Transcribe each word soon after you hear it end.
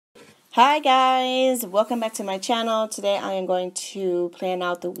Hi guys, welcome back to my channel. Today I am going to plan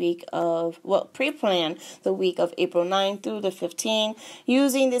out the week of, pre-plan the week of April 9 through the 15th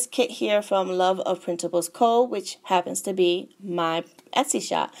using this kit here from Love of Printables Co., which happens to be my Etsy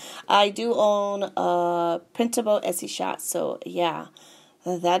shop. I do own a printable Etsy shop, so yeah,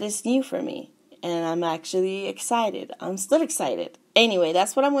 that is new for me. And I'm actually excited. I'm still excited. Anyway,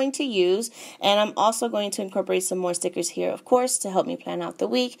 that's what I'm going to use. And I'm also going to incorporate some more stickers here, of course, to help me plan out the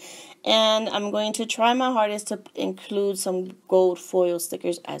week. And I'm going to try my hardest to include some gold foil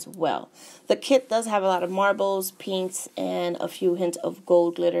stickers as well. The kit does have a lot of marbles, pinks, and a few hints of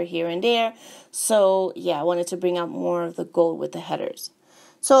gold glitter here and there. So, yeah, I wanted to bring out more of the gold with the headers.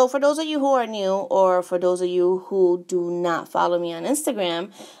 So for those of you who are new, or for those of you who do not follow me on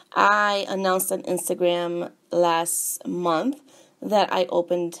Instagram, I announced on Instagram last month that I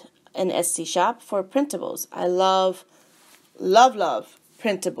opened an Etsy shop for printables. I love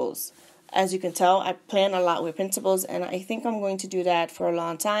printables. As you can tell, I plan a lot with printables, and I think I'm going to do that for a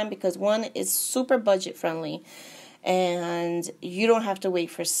long time because one is super budget friendly, and you don't have to wait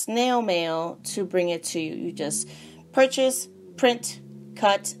for snail mail to bring it to you. You just purchase, print,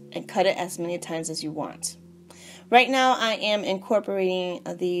 cut, and cut it as many times as you want. Right now I am incorporating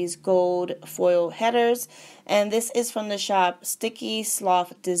these gold foil headers, and this is from the shop Sticky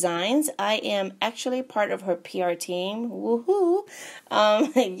Sloth Designs. I am actually part of her PR team. Woohoo!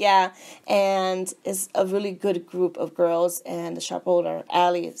 Yeah, and it's a really good group of girls, and the shop owner,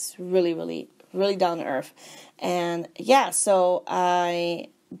 Allie, is really down to earth. And yeah, so I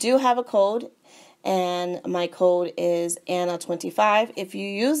do have a code. And my code is Anna25. If you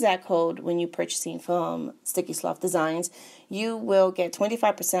use that code when you're purchasing from Sticky Sloth Designs, you will get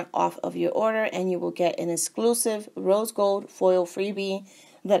 25% off of your order, and you will get an exclusive rose gold foil freebie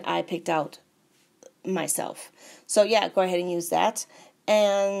that I picked out myself. So yeah, go ahead and use that.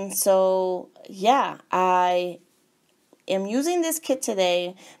 And so yeah, I am using this kit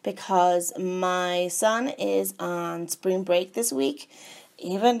today because my son is on spring break this week.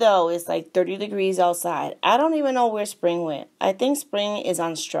 Even though it's like 30 degrees outside, I don't even know where spring went. I think spring is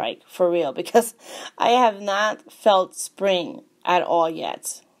on strike, for real, because I have not felt spring at all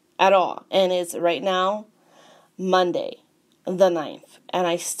yet. At all. And it's right now, Monday, the 9th, and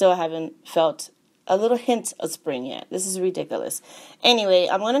I still haven't felt a little hint of spring yet. This is ridiculous. Anyway,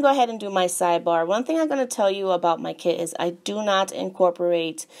 I'm going to go ahead and do my sidebar. One thing I'm going to tell you about my kit is I do not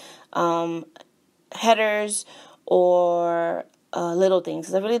incorporate headers or little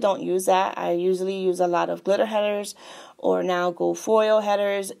things. I really don't use that. I usually use a lot of glitter headers or now gold foil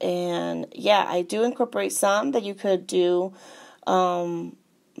headers, and yeah, I do incorporate some that you could do,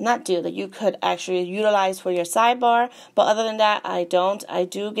 that you could actually utilize for your sidebar, but other than that, I don't. I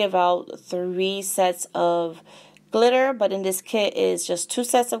do give out 3 sets of glitter, but in this kit is just 2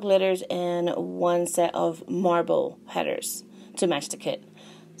 sets of glitters and 1 set of marble headers to match the kit.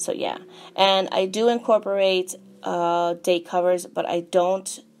 So yeah, and I do incorporate date covers, but I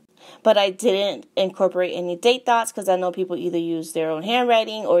didn't incorporate any date dots because I know people either use their own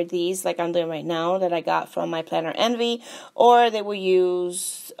handwriting or these like I'm doing right now that I got from my planner Envy, or they will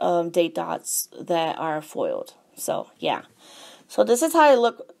use date dots that are foiled. So yeah, so this is how it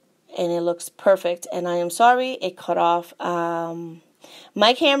look, and it looks perfect, and I am sorry it cut off.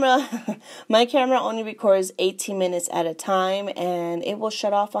 My camera only records 18 minutes at a time, and it will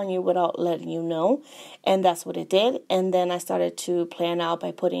shut off on you without letting you know, and that's what it did. And then I started to plan out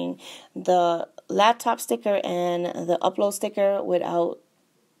by putting the laptop sticker and the upload sticker without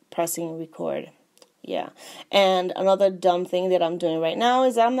pressing record. Yeah, and another dumb thing that I'm doing right now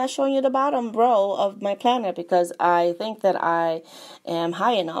is that I'm not showing you the bottom row of my planner because I think that I am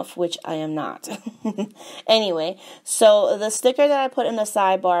high enough, which I am not. Anyway, so the sticker that I put in the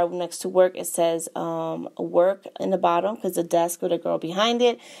sidebar next to work, it says work in the bottom because the desk with a girl behind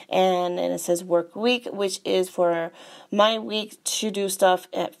it, and then it says work week, which is for my week to do stuff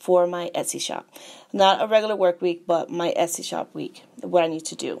for my Etsy shop. Not a regular work week, but my Etsy shop week, what I need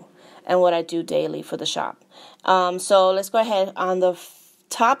to do and what I do daily for the shop. So let's go ahead. On the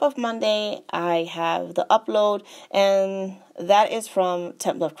top of Monday, I have the upload, and that is from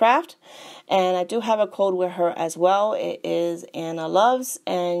Temple of Craft. And I do have a code with her as well. It is Anna Loves,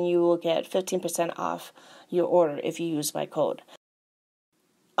 and you will get 15% off your order if you use my code.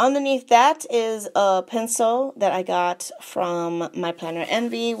 Underneath that is a pencil that I got from my planner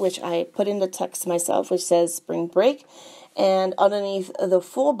Envy, which I put in the text myself, which says spring break. And underneath the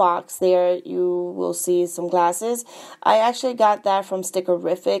full box there, you will see some glasses. I actually got that from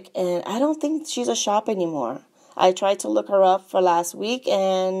Stickerific, and I don't think she's a shop anymore. I tried to look her up for last week,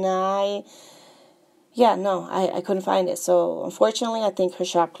 and I Yeah, no, I couldn't find it. So unfortunately, I think her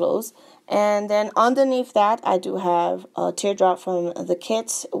shop closed. And then underneath that, I do have a teardrop from the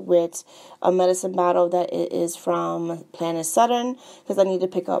kit with a medicine bottle that it is from Planet Southern because I need to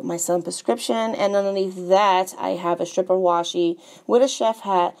pick up my son's prescription. And underneath that, I have a stripper washi with a chef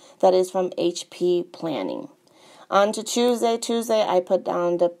hat that is from HP Planning. On to Tuesday, I put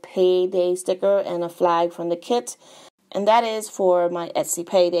down the payday sticker and a flag from the kit. And that is for my Etsy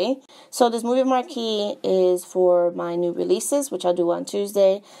payday. So this movie marquee is for my new releases, which I'll do on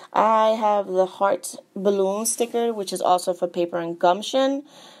Tuesday. I have the heart balloon sticker, which is also for Paper and Gumption.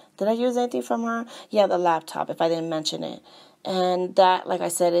 Did I use anything from her? Yeah, the laptop, if I didn't mention it. And that, like I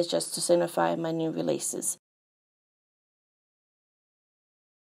said, is just to signify my new releases.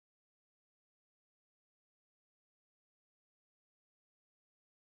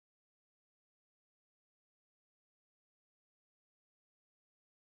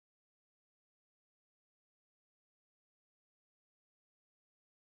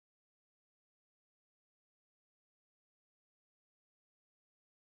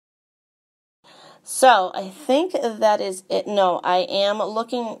 So I think that is it. No, I am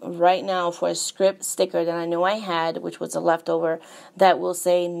looking right now for a script sticker that I know I had, which was a leftover, that will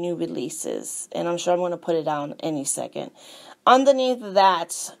say new releases. And I'm sure I'm going to put it down any second. Underneath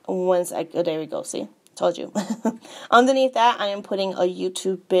that, there we go, see? Told you. Underneath that, I am putting a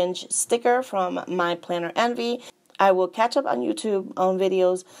YouTube binge sticker from My Planner Envy. I will catch up on YouTube on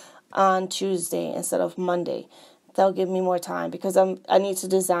videos on Tuesday instead of Monday. That'll give me more time because I need to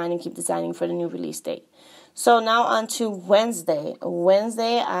design and keep designing for the new release date. So now on to Wednesday.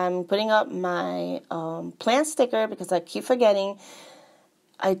 Wednesday, I'm putting up my plant sticker because I keep forgetting.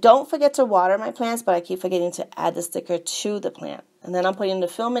 I don't forget to water my plants, but I keep forgetting to add the sticker to the plant. And then I'm putting the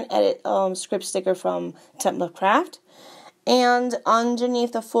film and edit script sticker from Template Craft. And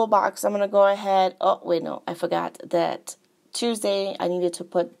underneath the full box, I'm going to go ahead. Oh, wait, no, I forgot that Tuesday I needed to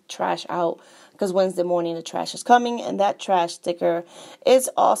put trash out because Wednesday morning the trash is coming. And that trash sticker is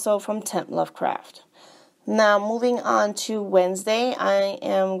also from Template Craft. Now, moving on to Wednesday, I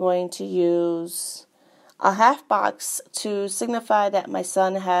am going to use a half box to signify that my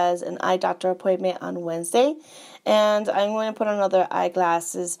son has an eye doctor appointment on Wednesday. And I'm going to put another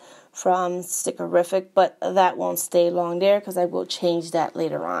eyeglasses from Stickerific, but that won't stay long there because I will change that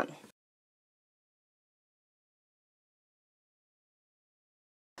later on.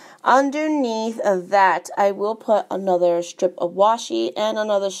 Underneath of that, I will put another strip of washi and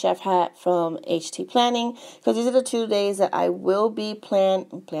another chef hat from HT Planning because these are the 2 days that I will be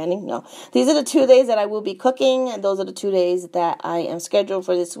planning. No, these are the 2 days that I will be cooking, and those are the 2 days that I am scheduled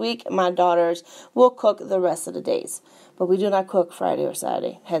for this week. My daughters will cook the rest of the days, but we do not cook Friday or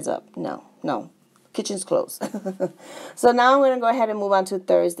Saturday. Heads up, no. Kitchen's closed. So now I'm going to go ahead and move on to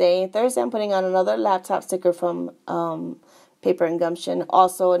Thursday. Thursday, I'm putting on another laptop sticker from Paper and Gumption,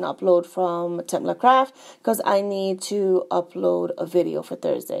 also an upload from Template Craft because I need to upload a video for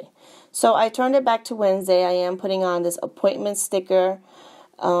Thursday. So I turned it back to Wednesday. I am putting on this appointment sticker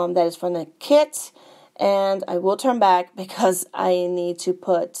that is from the kit, and I will turn back because I need to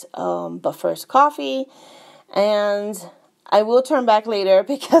put but first coffee, and I will turn back later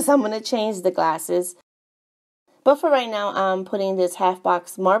because I'm going to change the glasses. But for right now, I'm putting this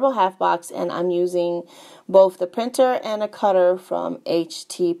marble half box, and I'm using both the printer and a cutter from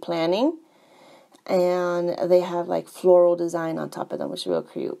HT Planning. And they have like floral design on top of them, which is real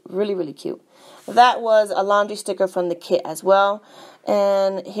cute. Really, really cute. That was a laundry sticker from the kit as well.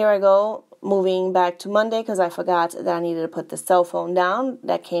 And here I go, moving back to Monday because I forgot that I needed to put the cell phone down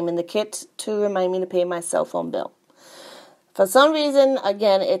that came in the kit to remind me to pay my cell phone bill. For some reason,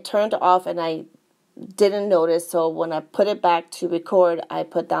 again, it turned off and I didn't notice, so when I put it back to record, I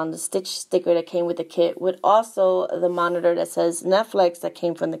put down the stitch sticker that came with the kit with also the monitor that says Netflix that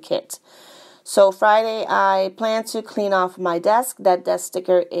came from the kit. So Friday, I plan to clean off my desk. That desk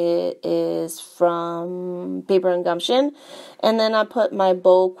sticker is from Paper and Gumption. And then I put my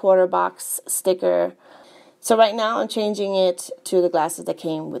bowl quarter box sticker. So right now, I'm changing it to the glasses that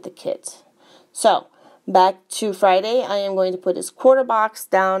came with the kit. So back to Friday, I am going to put this quarter box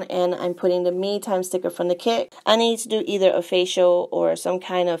down and I'm putting the me time sticker from the kit. I need to do either a facial or some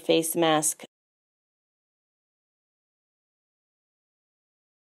kind of face mask.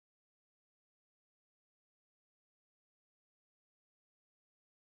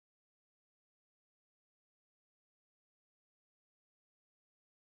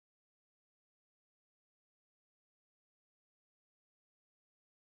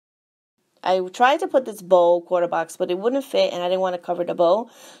 I tried to put this bow quarter box, but it wouldn't fit, and I didn't want to cover the bow,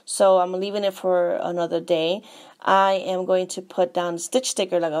 so I'm leaving it for another day. I am going to put down the stitch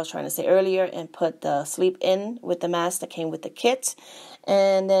sticker like I was trying to say earlier and put the sleep in with the mask that came with the kit.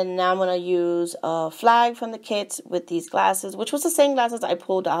 And then now I'm going to use a flag from the kit with these glasses, which was the same glasses I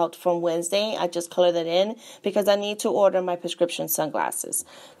pulled out from Wednesday. I just colored it in because I need to order my prescription sunglasses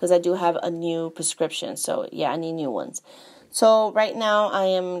because I do have a new prescription. So yeah, I need new ones. So right now I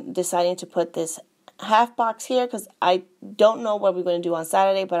am deciding to put this half box here because I don't know what we're going to do on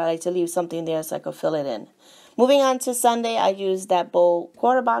Saturday, but I like to leave something there so I can fill it in. Moving on to Sunday, I used that bow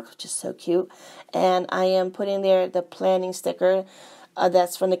quarter box, which is so cute, and I am putting there the planning sticker.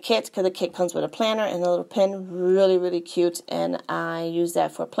 That's from the kit because the kit comes with a planner and a little pen. Really, really cute, and I use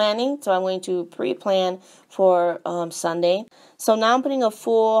that for planning. So I'm going to pre-plan for Sunday. So now I'm putting a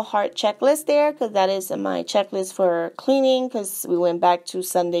full heart checklist there because that is my checklist for cleaning because we went back to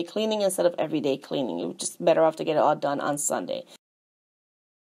Sunday cleaning instead of everyday cleaning. It was just better off to get it all done on Sunday.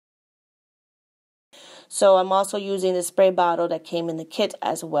 So I'm also using the spray bottle that came in the kit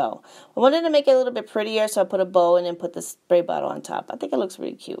as well. I wanted to make it a little bit prettier, so I put a bow and then put the spray bottle on top. I think it looks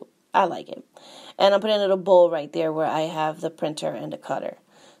really cute. I like it. And I'm putting a little bowl right there where I have the printer and the cutter.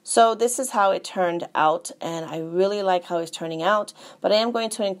 So this is how it turned out, and I really like how it's turning out. But I am going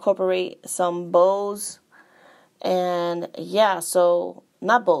to incorporate some bows. And yeah, so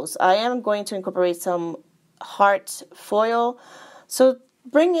not bows. I am going to incorporate some heart foil. So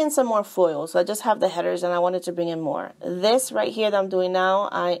bring in some more foil. So I just have the headers and I wanted to bring in more. This right here that I'm doing now,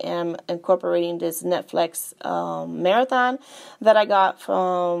 I am incorporating this Netflix marathon that I got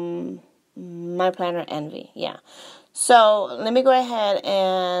from my planner Envy. Yeah. So let me go ahead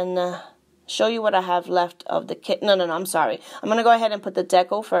and show you what I have left of the kit. No, I'm sorry. I'm going to go ahead and put the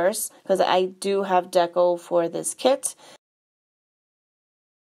deco first because I do have deco for this kit.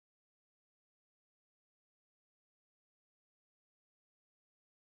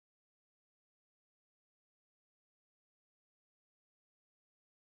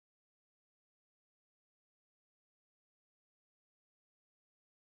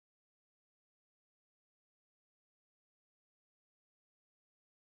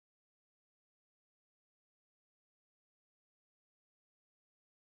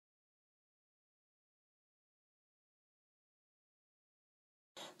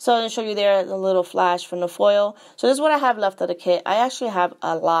 So I'll show you there the little flash from the foil. So this is what I have left of the kit. I actually have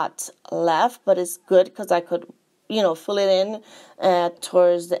a lot left, but it's good because I could, fill it in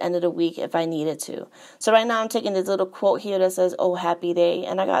towards the end of the week if I needed to. So right now I'm taking this little quote here that says, "Oh, happy day."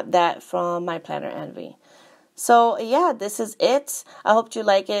 And I got that from my planner Envy. So yeah, this is it. I hope you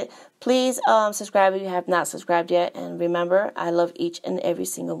like it. Please subscribe if you have not subscribed yet. And remember, I love each and every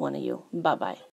single one of you. Bye-bye.